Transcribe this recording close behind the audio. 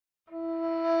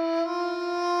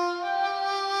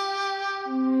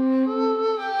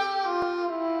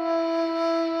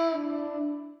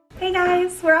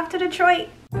to Detroit.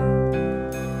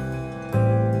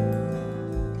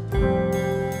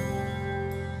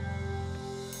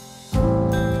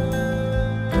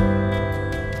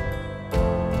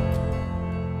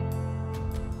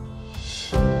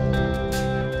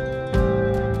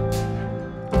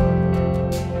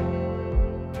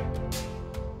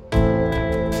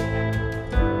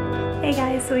 Hey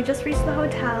guys, so we just reached the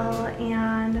hotel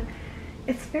and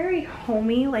it's very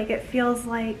homey, like it feels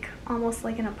like almost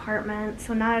like an apartment,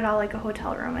 so not at all like a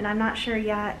hotel room, and I'm not sure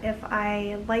yet if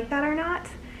I like that or not.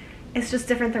 It's just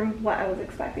different than what I was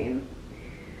expecting.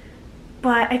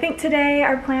 But I think today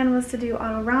our plan was to do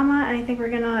Autorama, and I think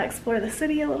we're gonna explore the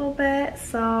city a little bit.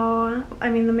 So, I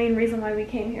mean, the main reason why we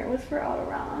came here was for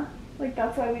Autorama. Like,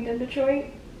 that's why we did Detroit,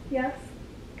 yes?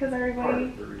 Because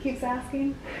everybody keeps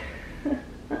asking.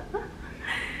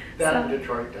 That so,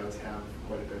 Detroit does have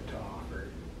quite a bit to offer.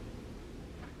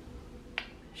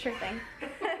 Sure thing.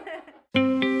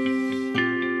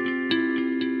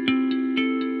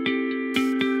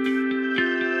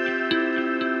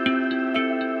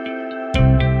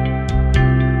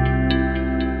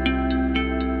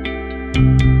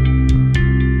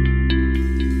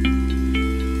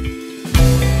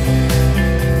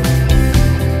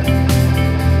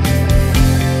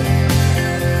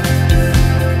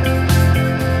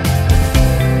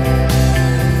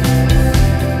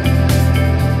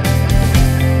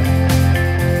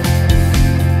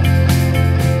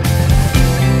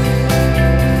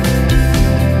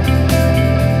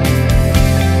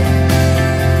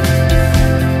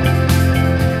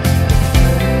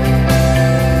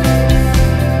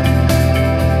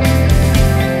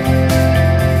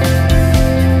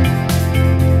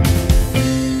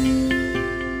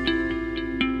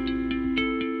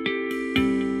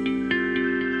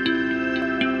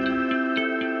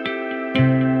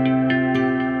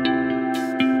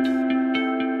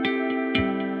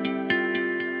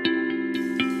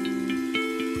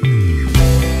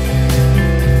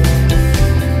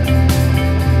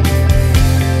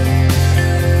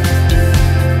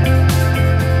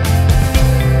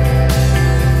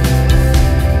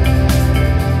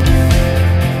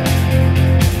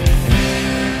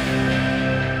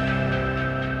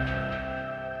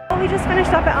 We just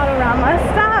finished up at Autorama.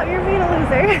 Stop, you're being a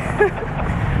loser.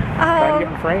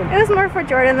 It was more for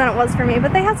Jordan than it was for me,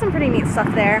 but they had some pretty neat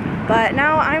stuff there. But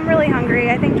now I'm really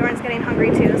hungry. I think Jordan's getting hungry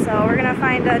too, so we're gonna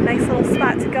find a nice little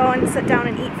spot to go and sit down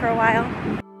and eat for a while.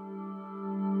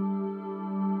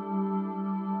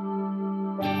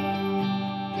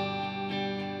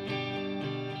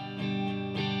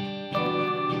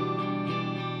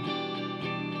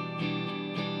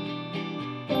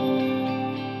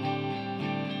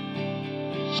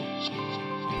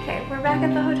 Okay, we're back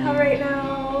at the hotel right now.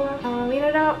 We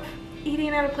ended up eating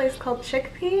at a place called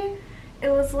Chickpea. It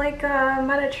was like a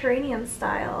Mediterranean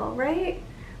style, right?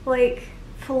 Like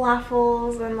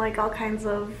falafels and like all kinds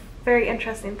of very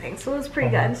interesting things. So it was pretty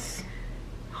good.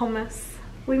 Hummus.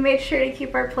 We made sure to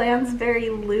keep our plans very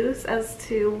loose as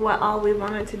to what all we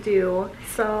wanted to do.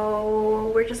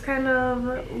 So we're just kind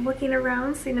of looking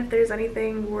around, seeing if there's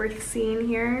anything worth seeing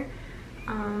here.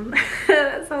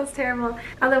 That sounds terrible.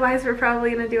 Otherwise, we're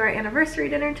probably gonna do our anniversary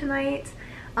dinner tonight.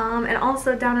 And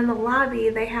also down in the lobby,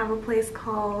 they have a place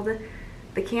called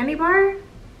the Candy Bar.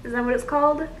 Is that what it's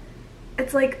called?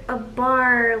 It's like a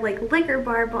bar, like liquor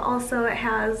bar, but also it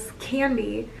has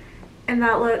candy, and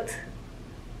that looked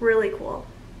really cool.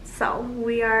 So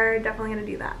we are definitely gonna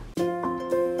do that.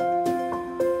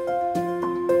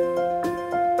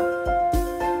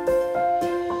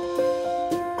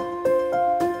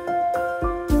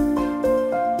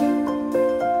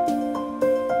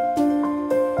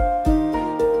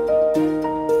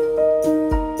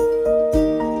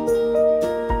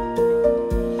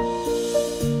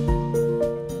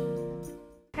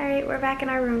 Back in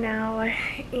our room now,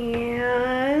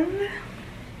 and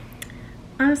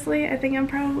honestly I think I'm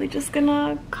probably just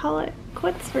gonna call it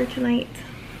quits for tonight,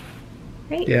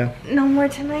 right? Yeah. No more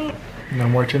tonight. No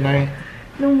more tonight?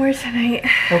 No more tonight.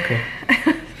 Okay.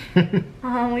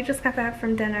 We just got back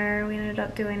from dinner. We ended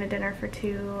up doing a dinner for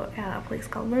two at a place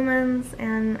called Lumens,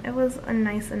 and it was a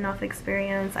nice enough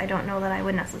experience. I don't know that I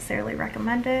would necessarily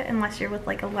recommend it unless you're with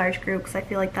like a large group, because I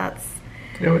feel like that's...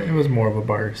 It was more of a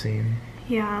bar scene.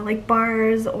 Yeah, like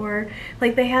bars, or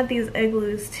like they had these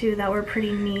igloos too that were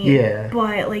pretty neat. Yeah.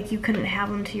 But like you couldn't have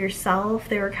them to yourself.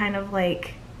 They were kind of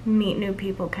like meet new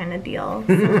people kind of deal.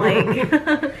 So,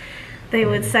 like they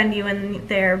would send you in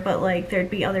there, but like there'd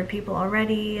be other people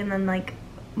already, and then like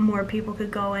more people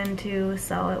could go into.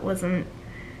 So it wasn't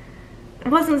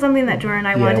something that Jordan and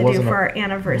I wanted to do for our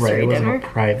anniversary dinner. It wasn't a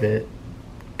private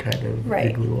kind of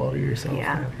igloo all to yourself.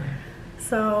 Yeah.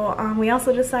 So we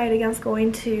also decided against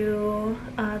going to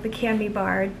the candy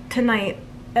bar tonight,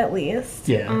 at least.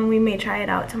 Yeah. We may try it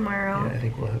out tomorrow. Yeah, I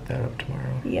think we'll hit that up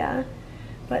tomorrow. Yeah.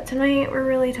 But tonight we're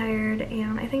really tired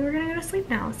and I think we're gonna go to sleep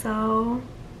now, so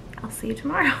I'll see you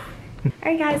tomorrow.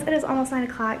 Alright guys, it is almost 9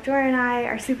 o'clock. Jordan and I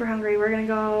are super hungry. We're gonna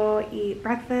go eat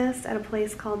breakfast at a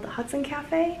place called the Hudson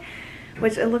Cafe,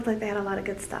 which it looked like they had a lot of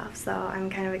good stuff, so I'm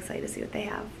kind of excited to see what they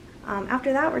have.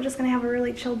 After that, we're just gonna have a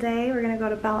really chill day. We're gonna go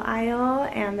to Belle Isle,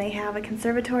 and they have a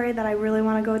conservatory that I really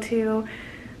want to go to.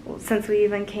 Since we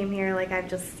even came here, like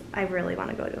I really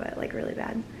want to go to it, like really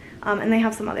bad. And they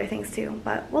have some other things too,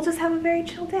 but we'll just have a very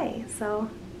chill day. So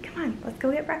come on, let's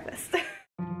go get breakfast.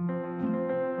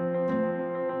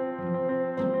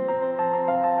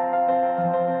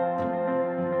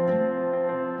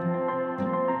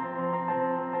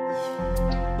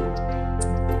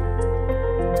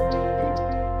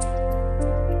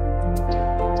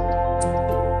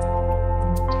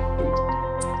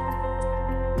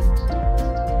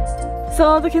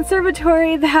 So the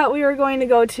conservatory that we were going to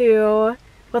go to,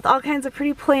 with all kinds of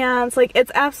pretty plants, like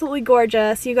it's absolutely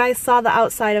gorgeous. You guys saw the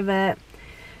outside of it.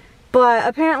 But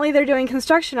apparently they're doing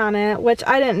construction on it, which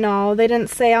I didn't know. They didn't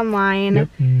say online. Yep,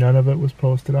 none of it was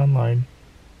posted online.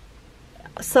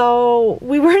 So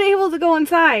we weren't able to go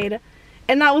inside.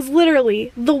 And that was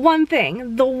literally the one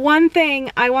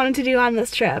thing I wanted to do on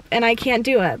this trip. And I can't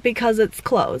do it because it's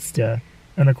closed. Yeah.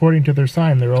 And according to their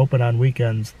sign, they're open on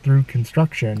weekends through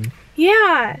construction.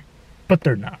 Yeah. But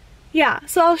they're not. Yeah,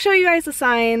 so I'll show you guys the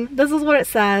sign. This is what it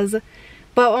says.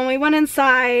 But when we went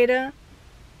inside,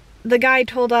 the guy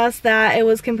told us that it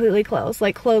was completely closed,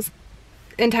 like closed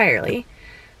entirely.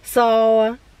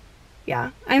 So,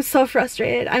 yeah, I'm so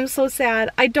frustrated. I'm so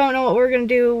sad. I don't know what we're going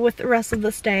to do with the rest of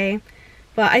this day.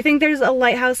 But I think there's a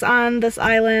lighthouse on this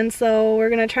island, so we're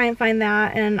going to try and find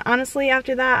that. And honestly,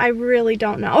 after that, I really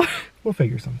don't know. We'll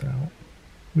figure something out.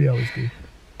 We always do.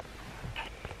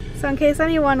 So in case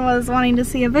anyone was wanting to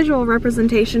see a visual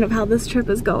representation of how this trip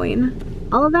is going,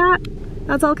 all of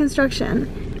that's all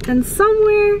construction. And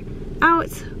somewhere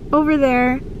out over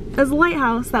there is a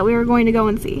lighthouse that we were going to go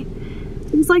and see.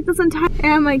 It's like this entire,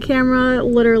 and my camera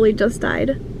literally just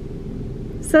died.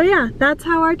 So yeah, that's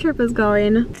how our trip is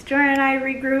going. Jordan and I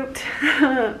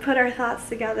regrouped, put our thoughts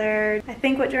together. I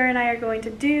think what Jordan and I are going to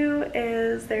do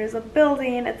is there's a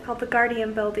building, it's called the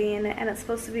Guardian Building, and it's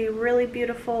supposed to be really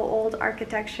beautiful old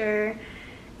architecture.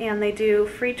 And they do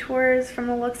free tours from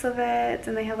the looks of it,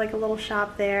 and they have like a little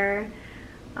shop there.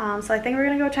 So I think we're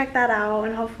gonna go check that out,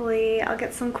 and hopefully I'll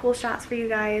get some cool shots for you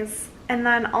guys. And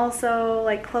then also,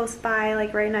 like close by,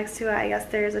 like right next to it, I guess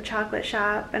there's a chocolate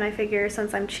shop, and I figure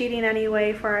since I'm cheating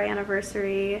anyway for our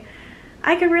anniversary,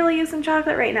 I could really use some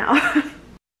chocolate right now.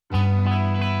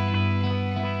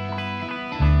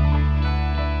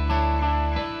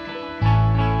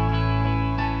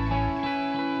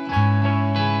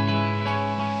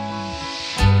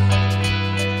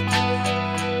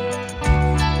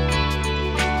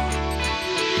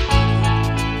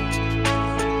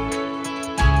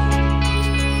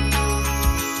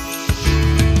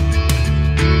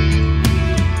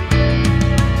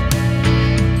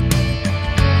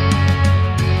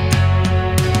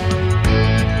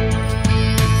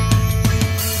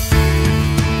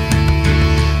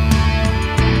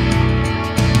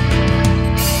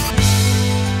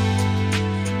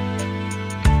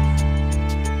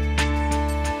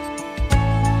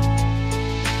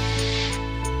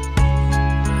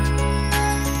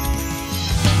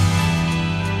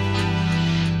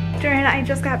 I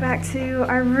just got back to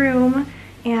our room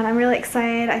and I'm really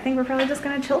excited. I think we're probably just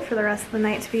gonna chill for the rest of the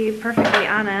night, to be perfectly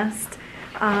honest.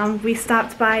 We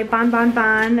stopped by Bon Bon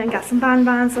Bon and got some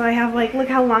bonbons, so I have like, look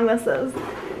how long this is.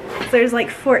 So there's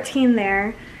like 14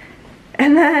 there.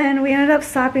 And then we ended up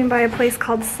stopping by a place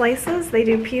called Slices. They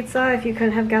do pizza, if you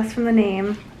couldn't have guessed from the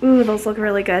name. Ooh, those look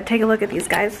really good. Take a look at these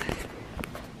guys.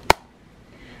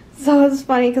 So it's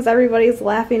funny because everybody's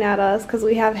laughing at us because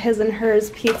we have his and hers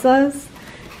pizzas.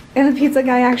 And the pizza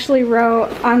guy actually wrote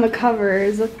on the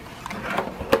covers,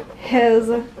 his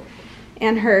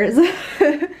and hers,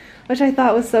 which I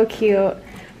thought was so cute.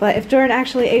 But if Jordan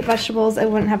actually ate vegetables, it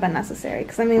wouldn't have been necessary.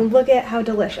 Because, I mean, look at how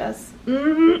delicious.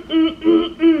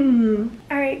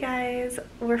 Alright guys,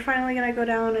 we're finally going to go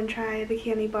down and try the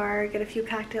candy bar, get a few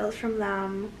cocktails from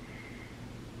them.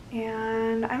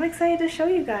 And I'm excited to show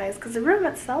you guys because the room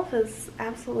itself is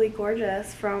absolutely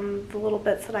gorgeous from the little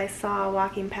bits that I saw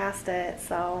walking past it.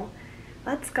 So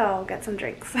let's go get some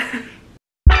drinks.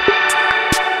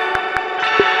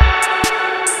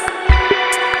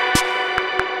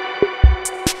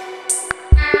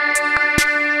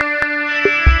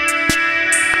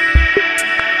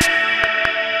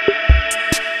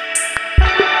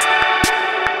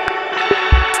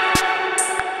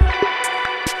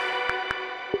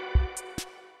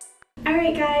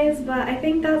 guys, but I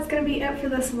think that's gonna be it for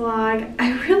this vlog.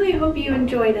 I really hope you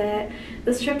enjoyed it.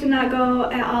 This trip did not go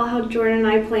at all how Jordan and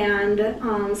I planned,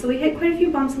 so we hit quite a few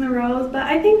bumps in the road, but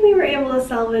I think we were able to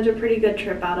salvage a pretty good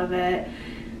trip out of it.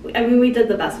 I mean, we did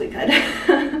the best we could.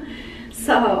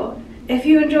 So, if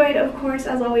you enjoyed, of course,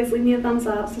 as always, leave me a thumbs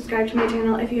up, subscribe to my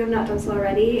channel if you have not done so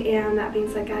already, and that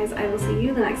being said, guys, I will see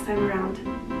you the next time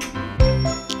around.